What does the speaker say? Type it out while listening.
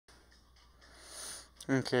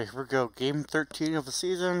Okay, here we go. Game 13 of the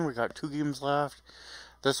season. We got 2 games left.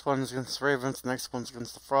 This one's against the Ravens. The next one's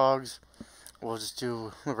against the Frogs. We'll just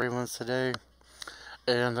do the Ravens today.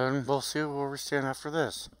 And then we'll see where we stand after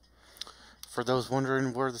this. For those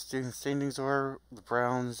wondering where the standings are, the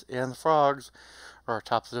Browns and the Frogs are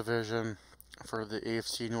atop the division for the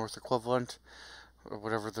AFC North equivalent, or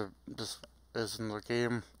whatever this is in the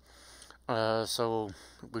game. So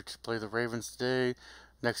we play the Ravens today.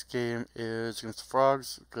 Next game is against the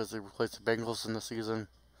Frogs because they replaced the Bengals in the season.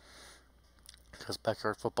 Because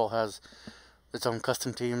backyard football has its own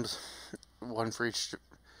custom teams, one for each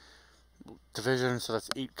division, so that's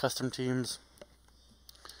 8 custom teams.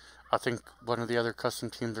 I think one of the other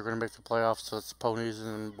custom teams are going to make the playoffs, so it's the Ponies,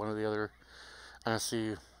 and one of the other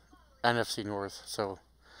NFC North, so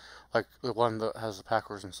like the one that has the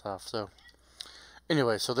Packers and stuff. So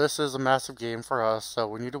anyway, so this is a massive game for us, so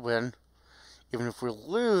we need to win. Even if we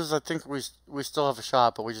lose, I think we still have a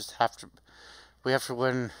shot, but we have to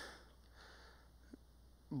win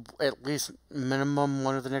at least minimum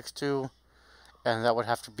one of the next 2, and that would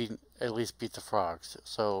have to be at least beat the Frogs.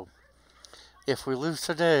 So if we lose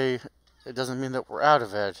today, it doesn't mean that we're out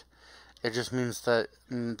of it. It just means that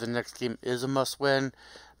the next game is a must-win,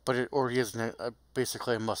 but it already is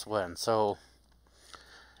basically a must-win. So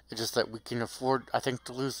it's just that we can afford, I think,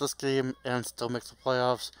 to lose this game and still make the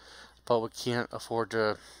playoffs, but we can't afford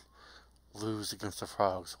to lose against the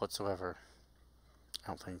Frogs whatsoever. I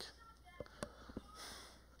don't think.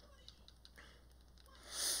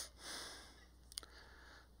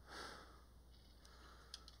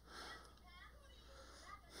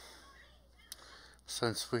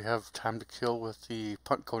 Since we have time to kill with the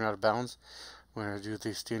punt going out of bounds, we're going to do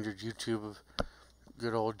the standard YouTube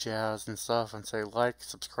good old jazz and stuff and say like,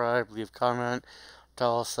 subscribe, leave comment,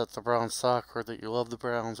 tell us that the Browns suck or that you love the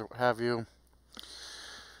Browns or what have you,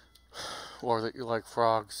 or that you like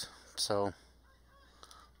frogs, so,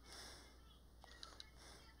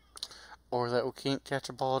 or that we can't catch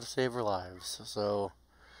a ball to save our lives, so,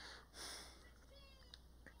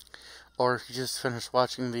 or if you just finished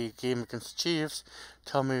watching the game against the Chiefs,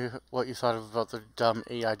 tell me what you thought about the dumb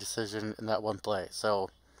AI decision in that one play. So,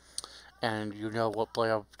 and you know what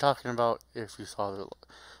play I'm talking about if you saw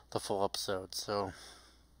the full episode. So,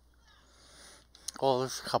 well,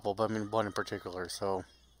 there's a couple, but I mean one in particular. So,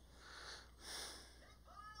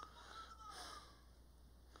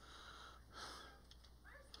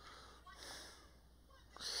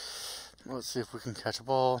 let's see if we can catch a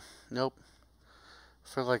ball. Nope. I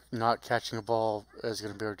feel like not catching a ball is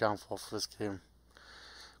going to be our downfall for this game.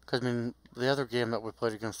 Because, I mean, the other game that we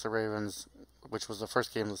played against the Ravens, which was the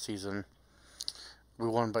first game of the season, we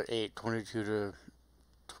won by 8, 22 to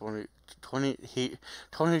 22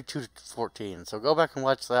 to 14. So go back and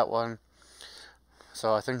watch that one.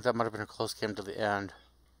 So I think that might have been a close game to the end.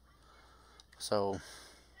 So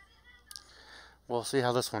we'll see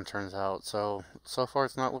how this one turns out. So far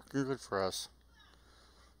it's not looking good for us.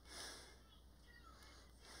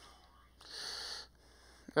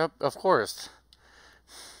 Yep, of course.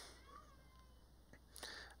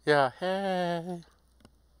 Yeah, hey.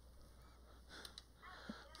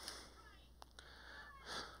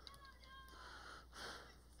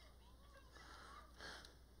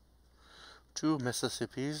 Two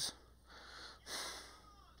Mississippis.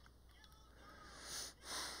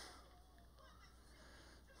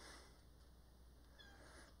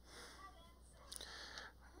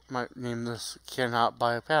 Might name this cannot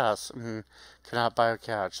buy a pass. I mean, cannot buy a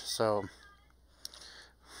catch. So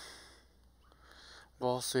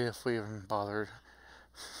we'll see if we even bothered.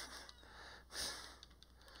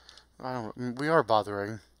 We are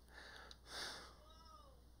bothering.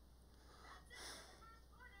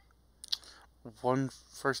 One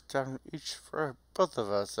first down each for both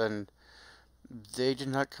of us, and they did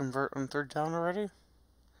not convert on third down already?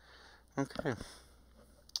 Okay.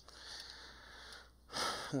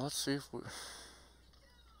 Let's see if we...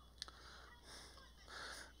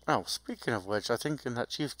 Oh, speaking of which, I think in that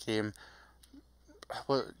Chiefs game,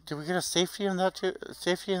 did we get a safety in that too?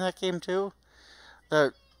 Safety in that game too?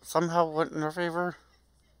 That somehow went in our favor?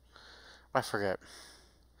 I forget.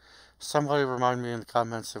 Somebody remind me in the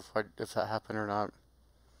comments if that happened or not.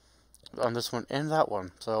 On this one and that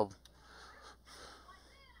one. So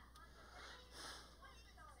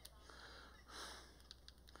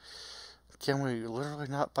can we literally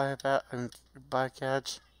not buy a bat and buy a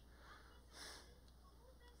catch?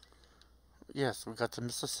 Yes, we got the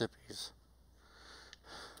Mississippis.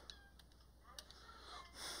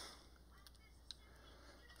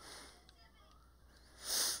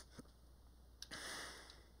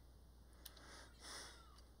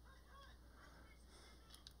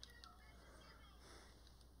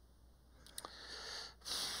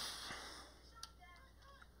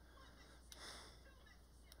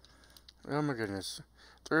 Oh my goodness.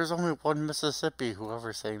 There is only one Mississippi,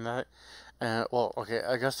 whoever's saying that. Well, okay,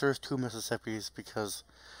 I guess there's two Mississippis because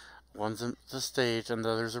one's in the state and the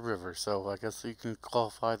other's a river, so I guess you can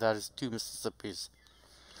qualify that as two Mississippis.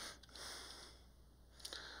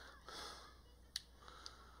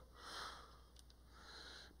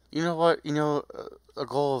 You know what? A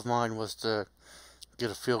goal of mine was to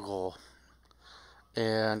get a field goal.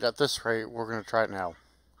 And at this rate, we're going to try it now.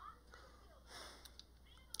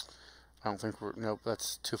 I don't think we're... Nope,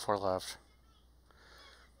 that's too far left.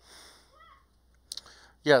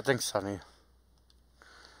 Yeah, thanks, Sonny.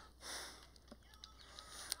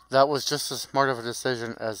 That was just as smart of a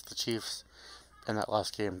decision as the Chiefs in that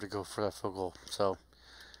last game to go for that field goal. So,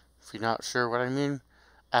 if you're not sure what I mean,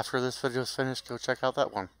 after this video is finished, go check out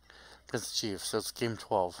that one against the Chiefs. So it's game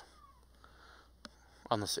 12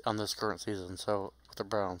 on this current season. So with the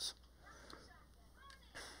Browns.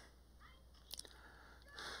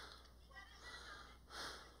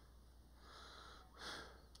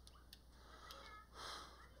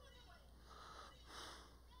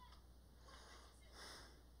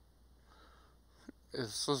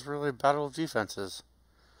 This was really a battle of defenses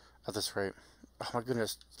at this rate. Oh my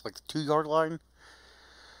goodness, like the 2-yard line?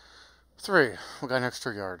 3. We got an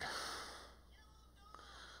extra yard.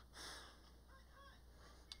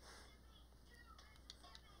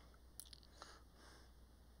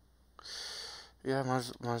 Yeah, might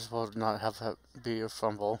as well not have that be a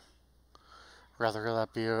fumble. Rather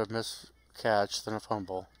that be a miscatch than a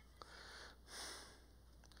fumble.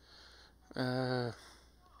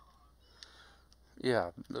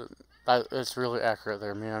 Yeah, it's really accurate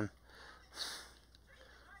there, man.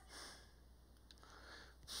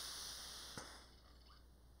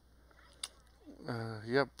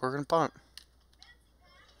 Yep, we're gonna punt.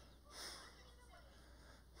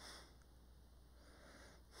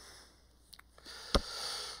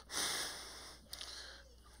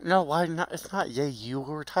 No, why not? It's not yay you.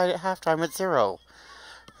 We're tied at halftime at 0.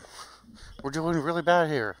 We're doing really bad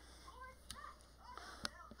here.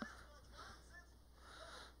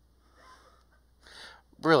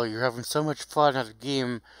 Really, you're having so much fun at a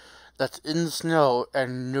game that's in the snow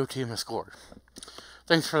and no team has scored.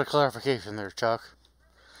 Thanks for the clarification there, Chuck.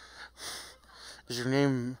 Is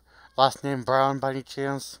your last name Brown by any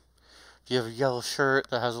chance? Do you have a yellow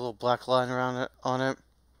shirt that has a little black line around it on it?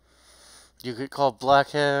 Do you get called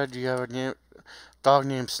Blackhead? Do you have a dog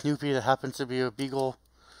named Snoopy that happens to be a beagle?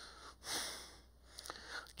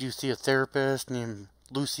 Do you see a therapist named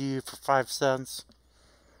Lucy for 5 cents?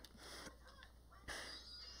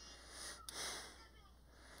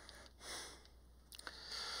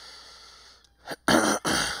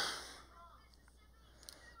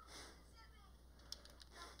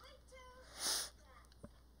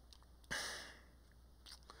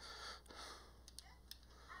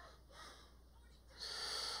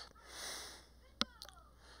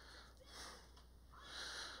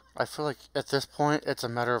 I feel like at this point it's a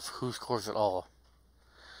matter of who scores it all.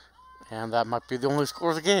 And that might be the only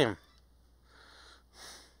score of the game.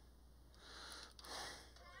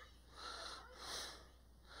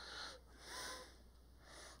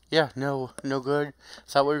 Yeah, no good.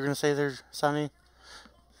 Is that what you're going to say there, Sonny?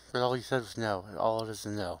 But all you said was no. All it is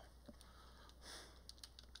is no.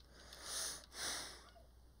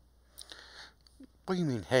 What do you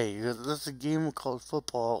mean, hey? This is a game called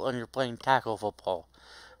football and you're playing tackle football.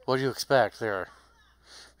 What do you expect there,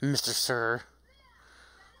 Mr. Sir?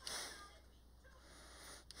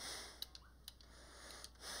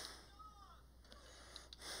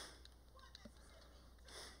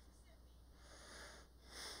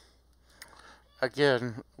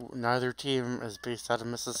 Again, neither team is based out of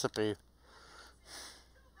Mississippi.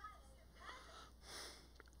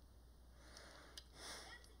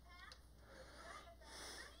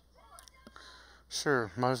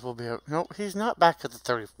 Sure, might as well be out. No, he's not back at the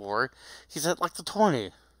 34. He's at like the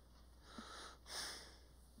 20.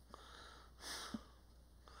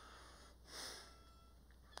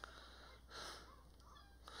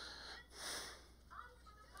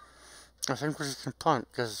 I think we're just gonna punt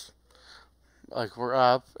because, like, we're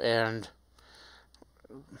up and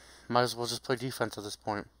might as well just play defense at this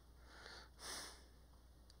point.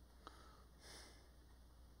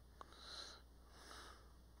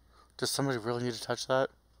 Does somebody really need to touch that?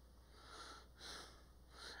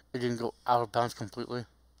 It didn't go out of bounds completely.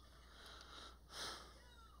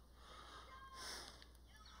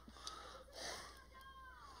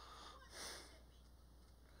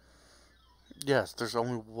 Yes, there's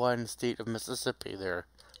only one state of Mississippi there.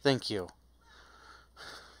 Thank you.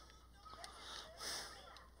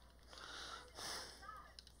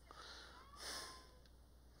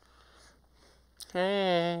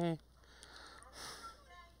 Hey.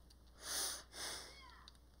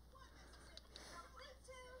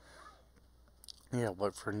 Yeah,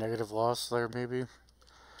 what, for negative loss there, maybe?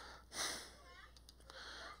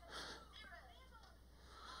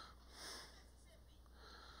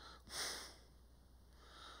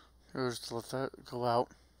 Or just let that go out.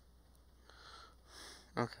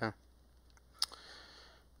 Okay.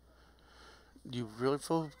 You really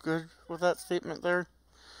feel good with that statement there?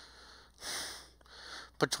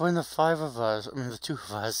 Between the the two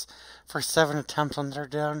of us, for 7 attempts on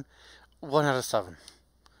third down, 1 out of 7.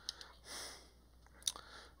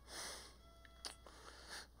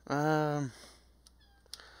 Um,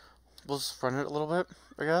 we'll just run it a little bit,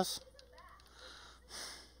 I guess.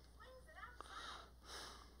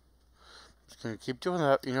 Just gonna keep doing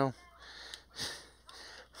that, you know.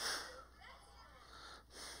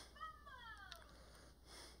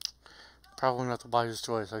 Probably not the wisest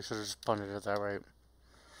choice. I should have just punted it that right.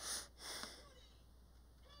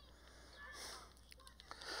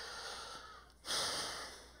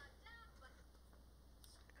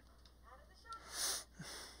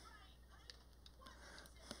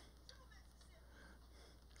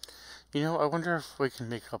 You know, I wonder if we can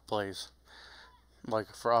make up plays,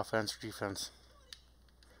 like for offense or defense.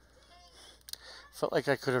 Felt like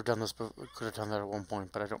I could have done this, but could have done that at one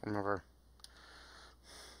point, but I don't remember.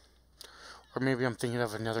 Or maybe I'm thinking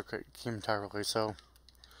of another game entirely. So,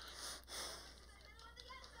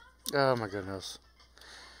 oh my goodness,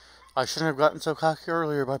 I shouldn't have gotten so cocky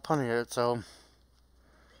earlier by punting it. So,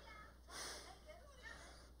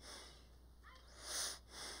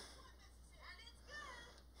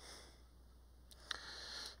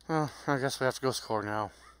 well, I guess we have to go score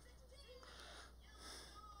now.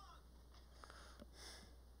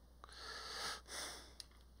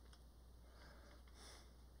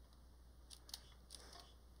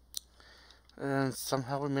 And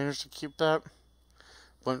somehow we managed to keep that.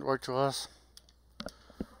 Went right to us.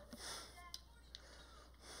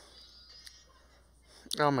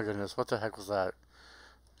 Oh my goodness, what the heck was that?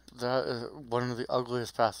 That is one of the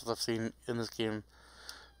ugliest passes I've seen in this game.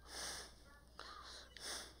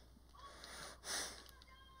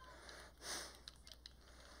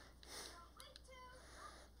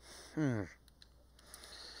 Hmm.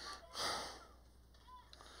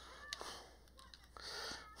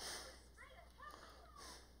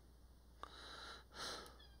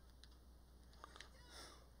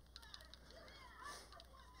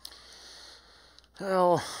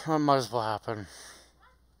 Hell, that might as well happen.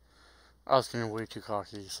 I was getting way too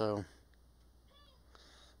cocky, so.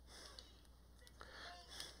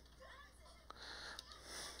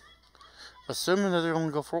 Assuming that they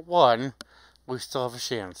only go for one, we still have a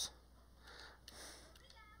chance.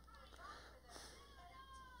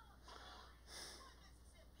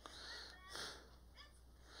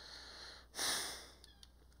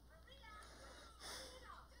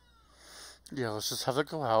 Yeah, let's just have it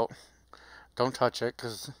go out. Don't touch it,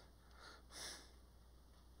 because...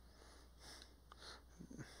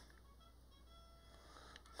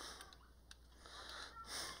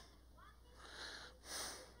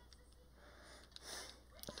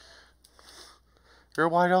 You're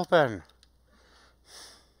wide open.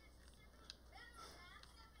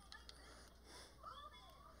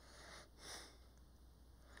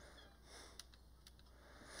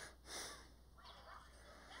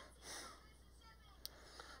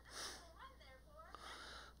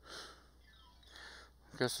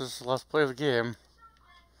 Guess this is the last play of the game.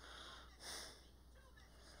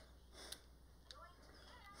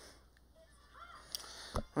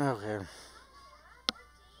 Okay.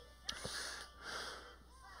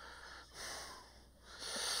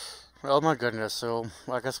 Oh my goodness, so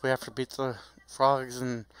I guess we have to beat the Frogs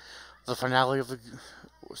in the finale of the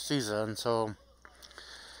season, so...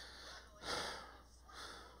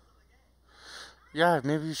 Yeah,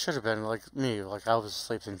 maybe you should have been like me. Like, I was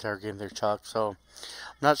asleep the entire game there, Chuck, so...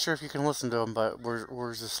 I'm not sure if you can listen to them, but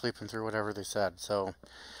we're just sleeping through whatever they said, so...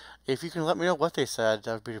 If you can let me know what they said,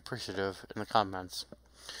 that would be appreciative in the comments.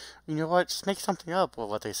 You know what? Just make something up with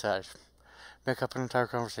what they said. Make up an entire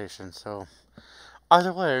conversation, so...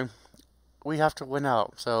 Either way, we have to win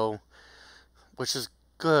out, so... Which is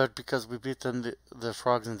good because we beat them the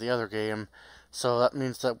Frogs in the other game, so that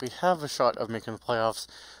means that we have a shot of making the playoffs.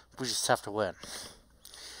 We just have to win.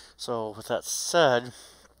 So with that said,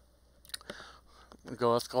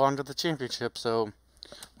 let's go on to the championship. So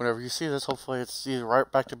whenever you see this, hopefully it's either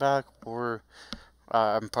right back to back, or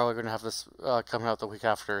I'm probably going to have this coming out the week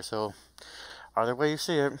after. So either way you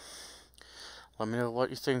see it, let me know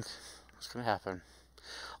what you think is going to happen.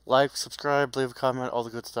 Like, subscribe, leave a comment, all the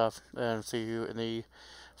good stuff, and see you in the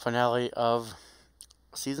finale of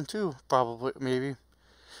Season 2, probably, maybe.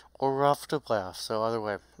 Or we're off to the playoffs, so either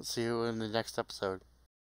way, see you in the next episode.